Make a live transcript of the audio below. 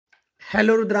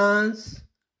Hello Rudrans.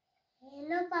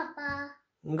 Hello Papa.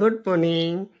 Good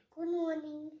morning. Good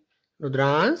morning.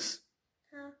 Rudrans,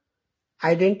 Huh?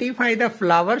 identify the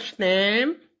flower's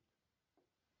name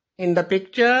in the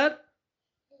picture.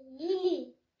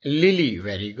 Lily. Lily,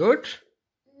 very good.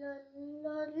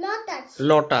 Lotus.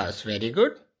 Lotus, very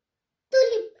good.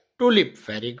 Tulip. Tulip,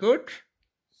 very good.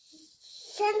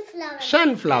 Sunflower.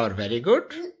 Sunflower, very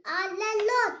good.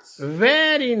 Lots.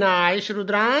 Very nice,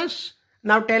 Rudrans.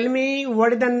 Now tell me,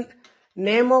 what is the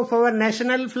name of our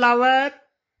national flower?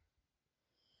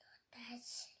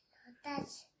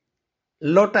 Lotus.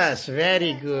 Lotus,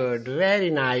 very good. Very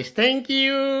nice. Thank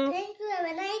you. Thank you.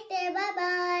 Have a nice day.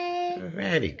 Bye-bye.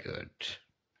 Very good.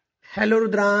 Hello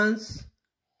Rudrans.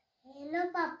 Hello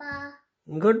Papa.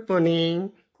 Good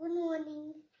morning. Good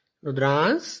morning.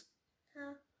 Rudrans,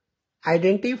 Huh?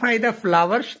 identify the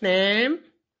flower's name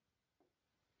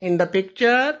in the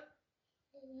picture.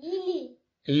 Lily.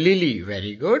 Lily,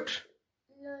 very good.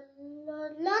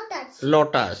 Lotus.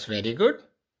 Lotus, very good.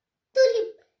 Tulip.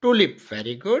 Tulip,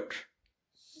 very good.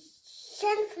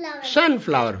 Sunflower.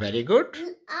 Sunflower, very good.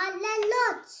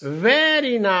 Lots.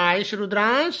 Very nice,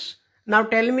 Rudrans. Now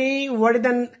tell me, what is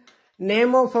the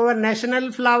name of our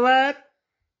national flower?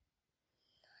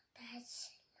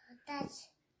 Lotus.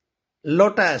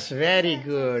 Lotus, very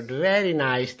good. Very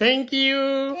nice. Thank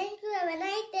you. Thank you. Have a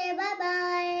nice day.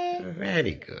 Bye-bye.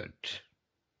 Very good.